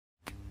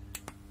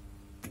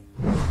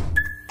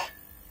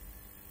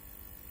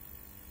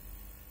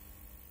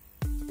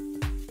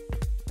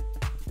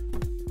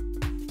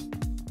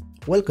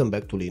Welcome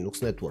back to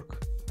Linux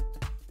Network.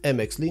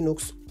 MX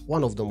Linux,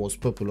 one of the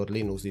most popular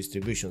Linux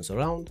distributions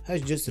around,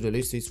 has just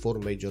released its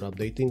 4th major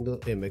update in the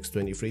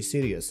MX23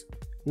 series,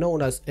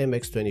 known as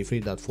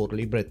MX23.4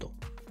 Libretto.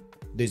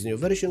 This new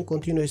version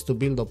continues to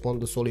build upon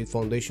the solid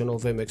foundation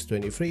of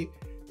MX23,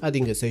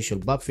 adding essential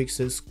bug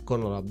fixes,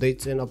 kernel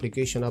updates and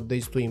application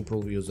updates to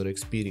improve user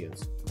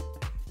experience.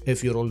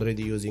 If you're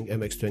already using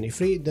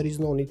MX23, there is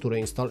no need to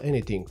reinstall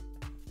anything.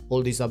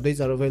 All these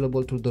updates are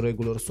available through the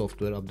regular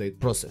software update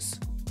process.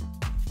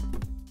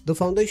 The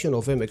foundation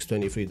of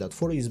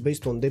MX23.4 is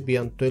based on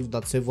Debian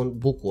 12.7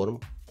 Bookworm,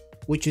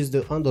 which is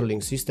the underlying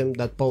system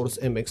that powers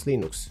MX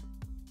Linux.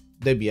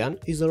 Debian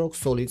is a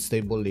rock-solid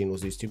stable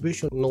Linux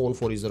distribution known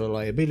for its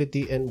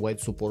reliability and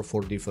wide support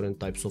for different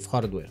types of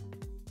hardware.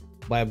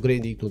 By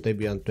upgrading to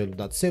Debian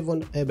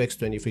 12.7,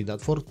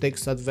 MX23.4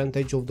 takes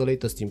advantage of the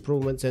latest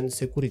improvements and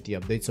security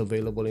updates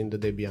available in the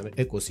Debian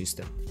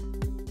ecosystem.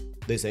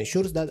 This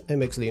ensures that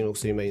MX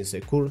Linux remains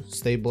secure,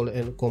 stable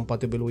and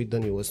compatible with the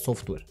newest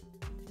software.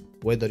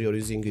 Whether you're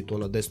using it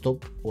on a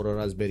desktop or a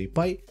Raspberry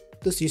Pi,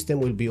 the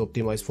system will be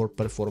optimized for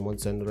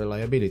performance and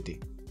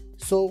reliability.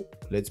 So,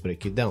 let's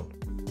break it down.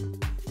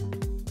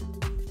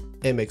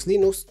 MX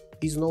Linux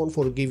is known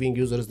for giving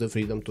users the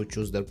freedom to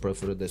choose their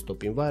preferred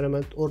desktop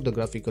environment or the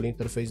graphical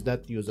interface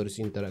that users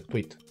interact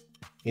with.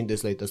 In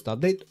this latest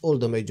update, all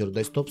the major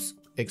desktops,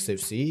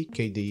 Xfce,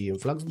 KDE and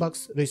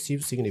Fluxbox,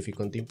 receive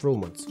significant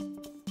improvements.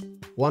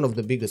 One of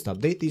the biggest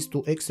updates is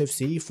to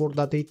Xfce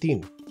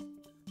 4.18,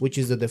 which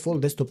is the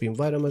default desktop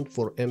environment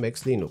for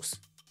MX Linux.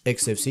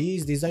 Xfce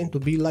is designed to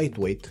be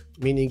lightweight,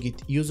 meaning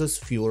it uses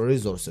fewer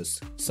resources,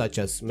 such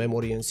as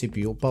memory and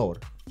CPU power,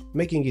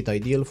 making it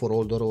ideal for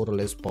older or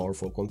less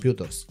powerful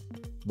computers.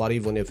 But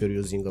even if you're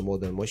using a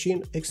modern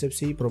machine,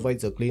 Xfce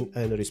provides a clean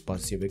and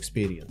responsive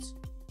experience.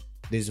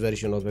 This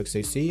version of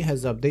Xfce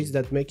has updates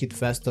that make it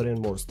faster and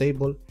more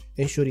stable,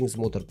 ensuring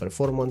smoother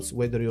performance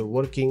whether you're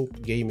working,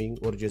 gaming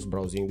or just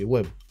browsing the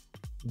web.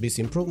 These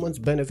improvements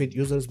benefit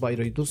users by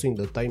reducing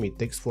the time it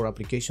takes for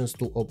applications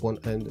to open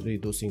and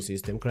reducing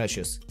system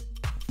crashes.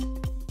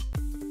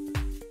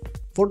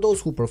 For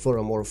those who prefer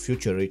a more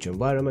feature-rich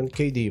environment,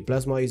 KDE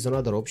Plasma is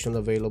another option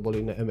available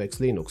in MX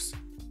Linux.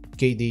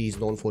 KDE is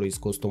known for its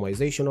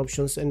customization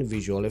options and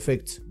visual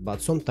effects, but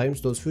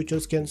sometimes those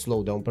features can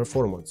slow down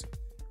performance.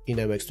 In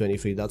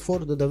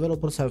MX23.4, the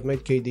developers have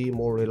made KDE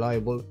more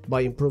reliable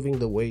by improving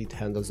the way it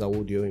handles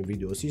audio and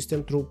video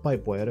system through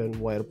Pipewire and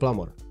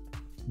WirePlumber.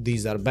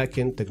 These are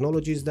backend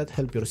technologies that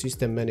help your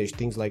system manage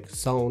things like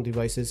sound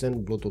devices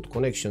and Bluetooth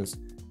connections,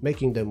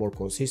 making them more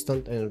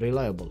consistent and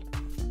reliable.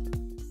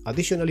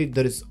 Additionally,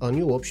 there is a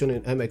new option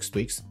in MX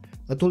Tweaks,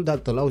 a tool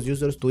that allows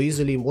users to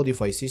easily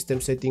modify system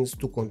settings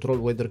to control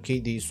whether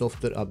KDE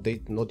software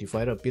update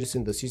notifier appears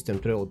in the system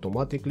tray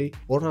automatically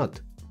or not.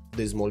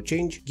 This small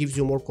change gives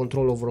you more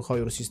control over how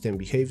your system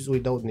behaves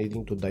without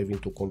needing to dive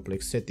into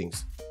complex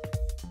settings.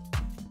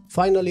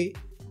 Finally,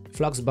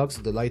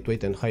 Fluxbox, the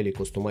lightweight and highly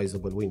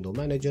customizable window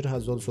manager,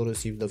 has also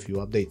received a few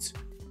updates.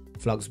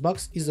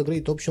 Fluxbox is a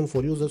great option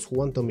for users who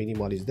want a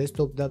minimalist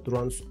desktop that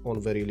runs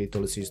on very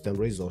little system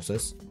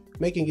resources,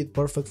 making it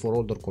perfect for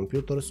older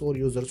computers or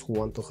users who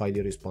want a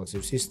highly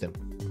responsive system.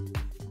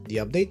 The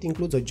update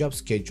includes a job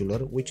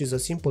scheduler, which is a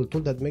simple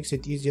tool that makes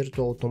it easier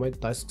to automate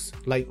tasks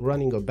like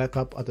running a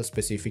backup at a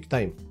specific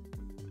time.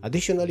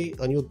 Additionally,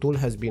 a new tool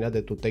has been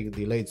added to take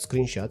delayed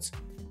screenshots,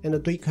 and a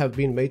tweak have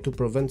been made to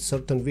prevent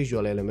certain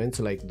visual elements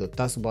like the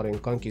taskbar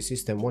and clunky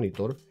system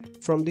monitor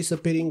from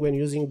disappearing when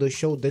using the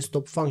show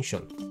desktop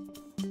function.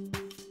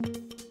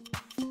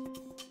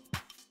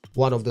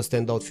 One of the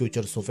standout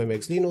features of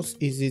MX Linux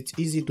is its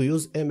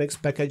easy-to-use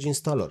MX Package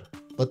Installer,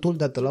 a tool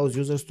that allows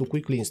users to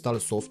quickly install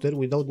software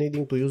without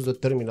needing to use the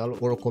terminal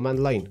or a command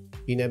line.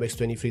 In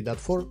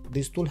MX23.4,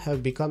 this tool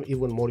have become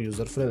even more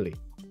user-friendly.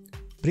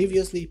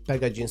 Previously,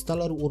 Package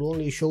Installer would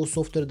only show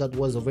software that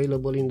was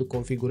available in the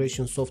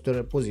configuration software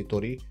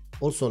repository,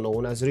 also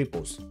known as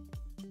repos.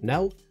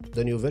 Now,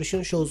 the new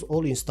version shows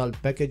all installed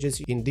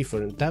packages in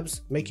different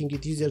tabs, making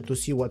it easier to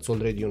see what's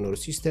already on your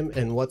system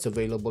and what's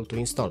available to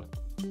install.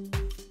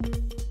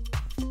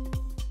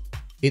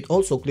 It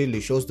also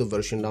clearly shows the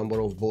version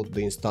number of both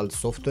the installed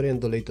software and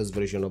the latest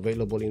version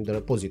available in the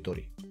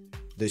repository.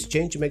 This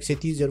change makes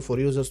it easier for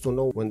users to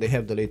know when they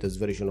have the latest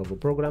version of a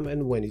program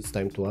and when it's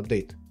time to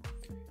update.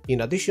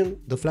 In addition,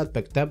 the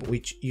Flatpak tab,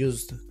 which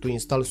used to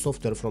install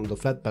software from the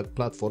Flatpak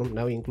platform,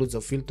 now includes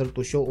a filter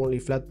to show only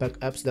Flatpak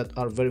apps that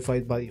are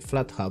verified by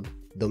FlatHub,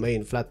 the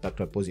main Flatpak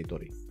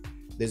repository.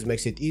 This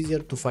makes it easier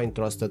to find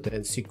trusted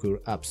and secure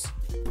apps.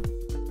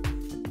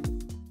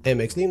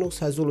 MX Linux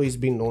has always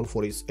been known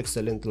for its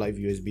excellent live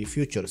USB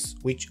features,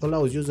 which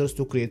allows users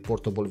to create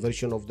portable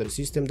version of their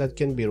system that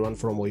can be run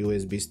from a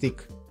USB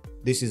stick.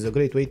 This is a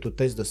great way to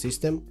test the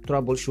system,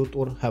 troubleshoot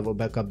or have a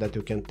backup that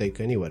you can take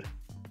anywhere.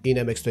 In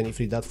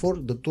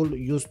MX23.4, the tool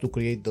used to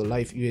create the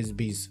live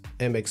USB's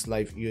MX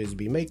Live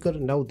USB Maker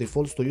now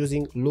defaults to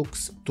using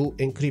LUKS2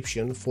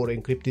 encryption for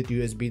encrypted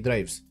USB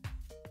drives.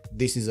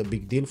 This is a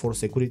big deal for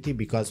security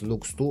because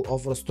Lux 2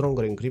 offers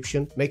stronger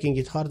encryption, making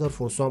it harder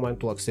for someone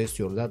to access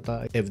your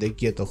data if they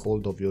get a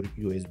hold of your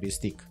USB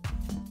stick.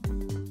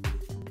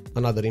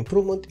 Another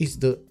improvement is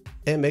the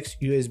MX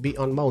USB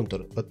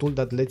Unmounter, a tool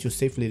that lets you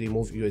safely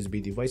remove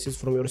USB devices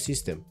from your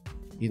system.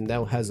 It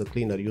now has a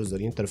cleaner user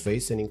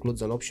interface and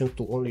includes an option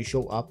to only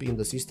show up in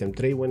the system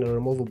tray when a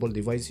removable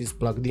device is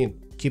plugged in,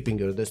 keeping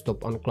your desktop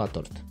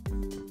uncluttered.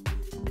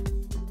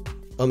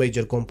 A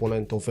major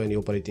component of any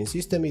operating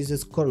system is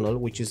its kernel,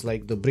 which is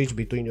like the bridge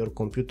between your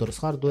computer's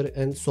hardware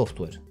and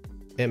software.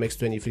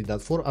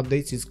 MX23.4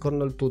 updates its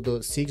kernel to the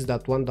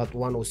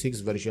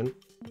 6.1.106 version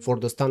for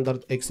the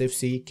standard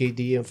Xfce,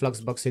 KDE and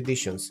Fluxbox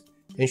editions,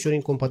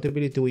 ensuring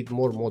compatibility with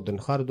more modern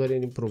hardware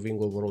and improving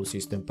overall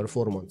system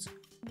performance.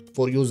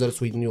 For users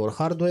with newer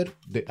hardware,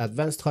 the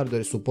Advanced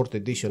Hardware Support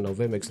edition of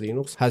MX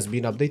Linux has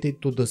been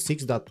updated to the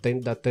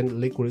 6.10.10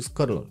 Licorice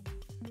kernel.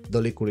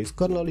 The Licorice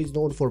kernel is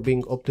known for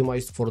being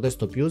optimized for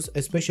desktop use,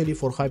 especially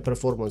for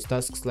high-performance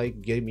tasks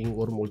like gaming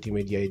or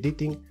multimedia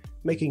editing,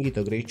 making it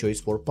a great choice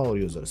for power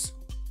users.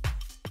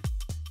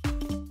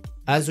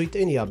 As with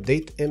any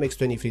update,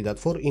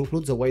 MX23.4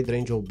 includes a wide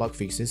range of bug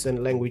fixes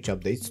and language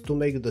updates to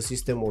make the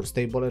system more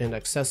stable and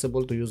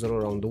accessible to users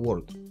around the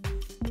world.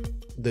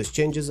 These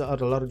changes are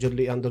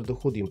largely under the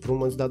hood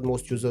improvements that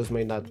most users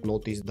may not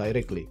notice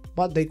directly,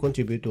 but they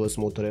contribute to a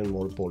smoother and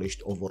more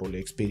polished overall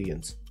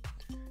experience.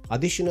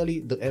 Additionally,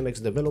 the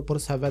MX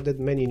developers have added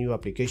many new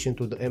applications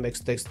to the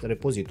MX text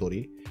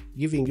repository,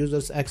 giving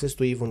users access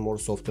to even more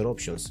software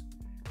options.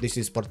 This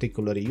is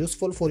particularly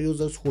useful for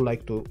users who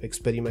like to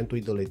experiment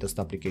with the latest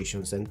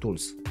applications and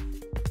tools.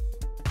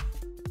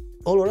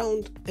 All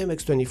around,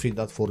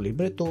 MX23.4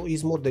 Libretto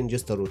is more than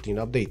just a routine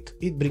update.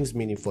 It brings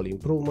meaningful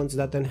improvements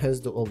that enhance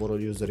the overall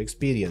user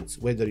experience,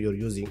 whether you're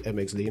using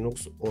MX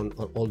Linux on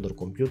an older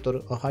computer,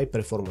 a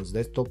high-performance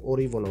desktop, or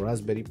even a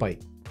Raspberry Pi.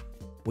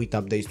 With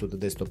updates to the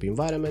desktop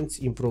environments,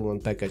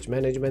 improved package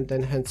management,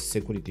 enhanced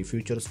security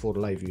features for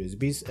live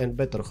USBs, and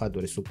better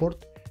hardware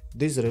support,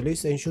 this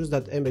release ensures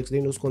that MX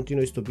Linux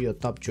continues to be a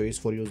top choice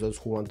for users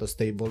who want a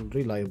stable,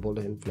 reliable,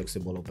 and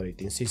flexible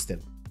operating system.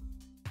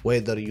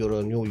 Whether you're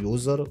a new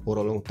user or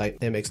a long-time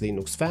MX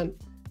Linux fan,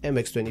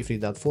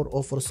 MX23.4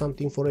 offers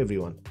something for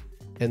everyone.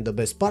 And the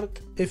best part,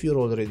 if you're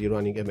already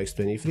running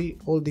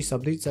MX23, all these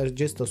updates are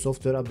just a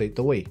software update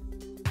away.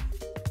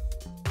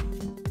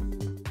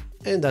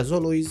 And as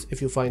always,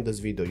 if you find this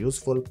video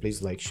useful,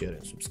 please like, share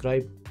and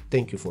subscribe.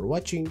 Thank you for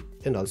watching,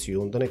 and I'll see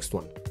you on the next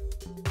one.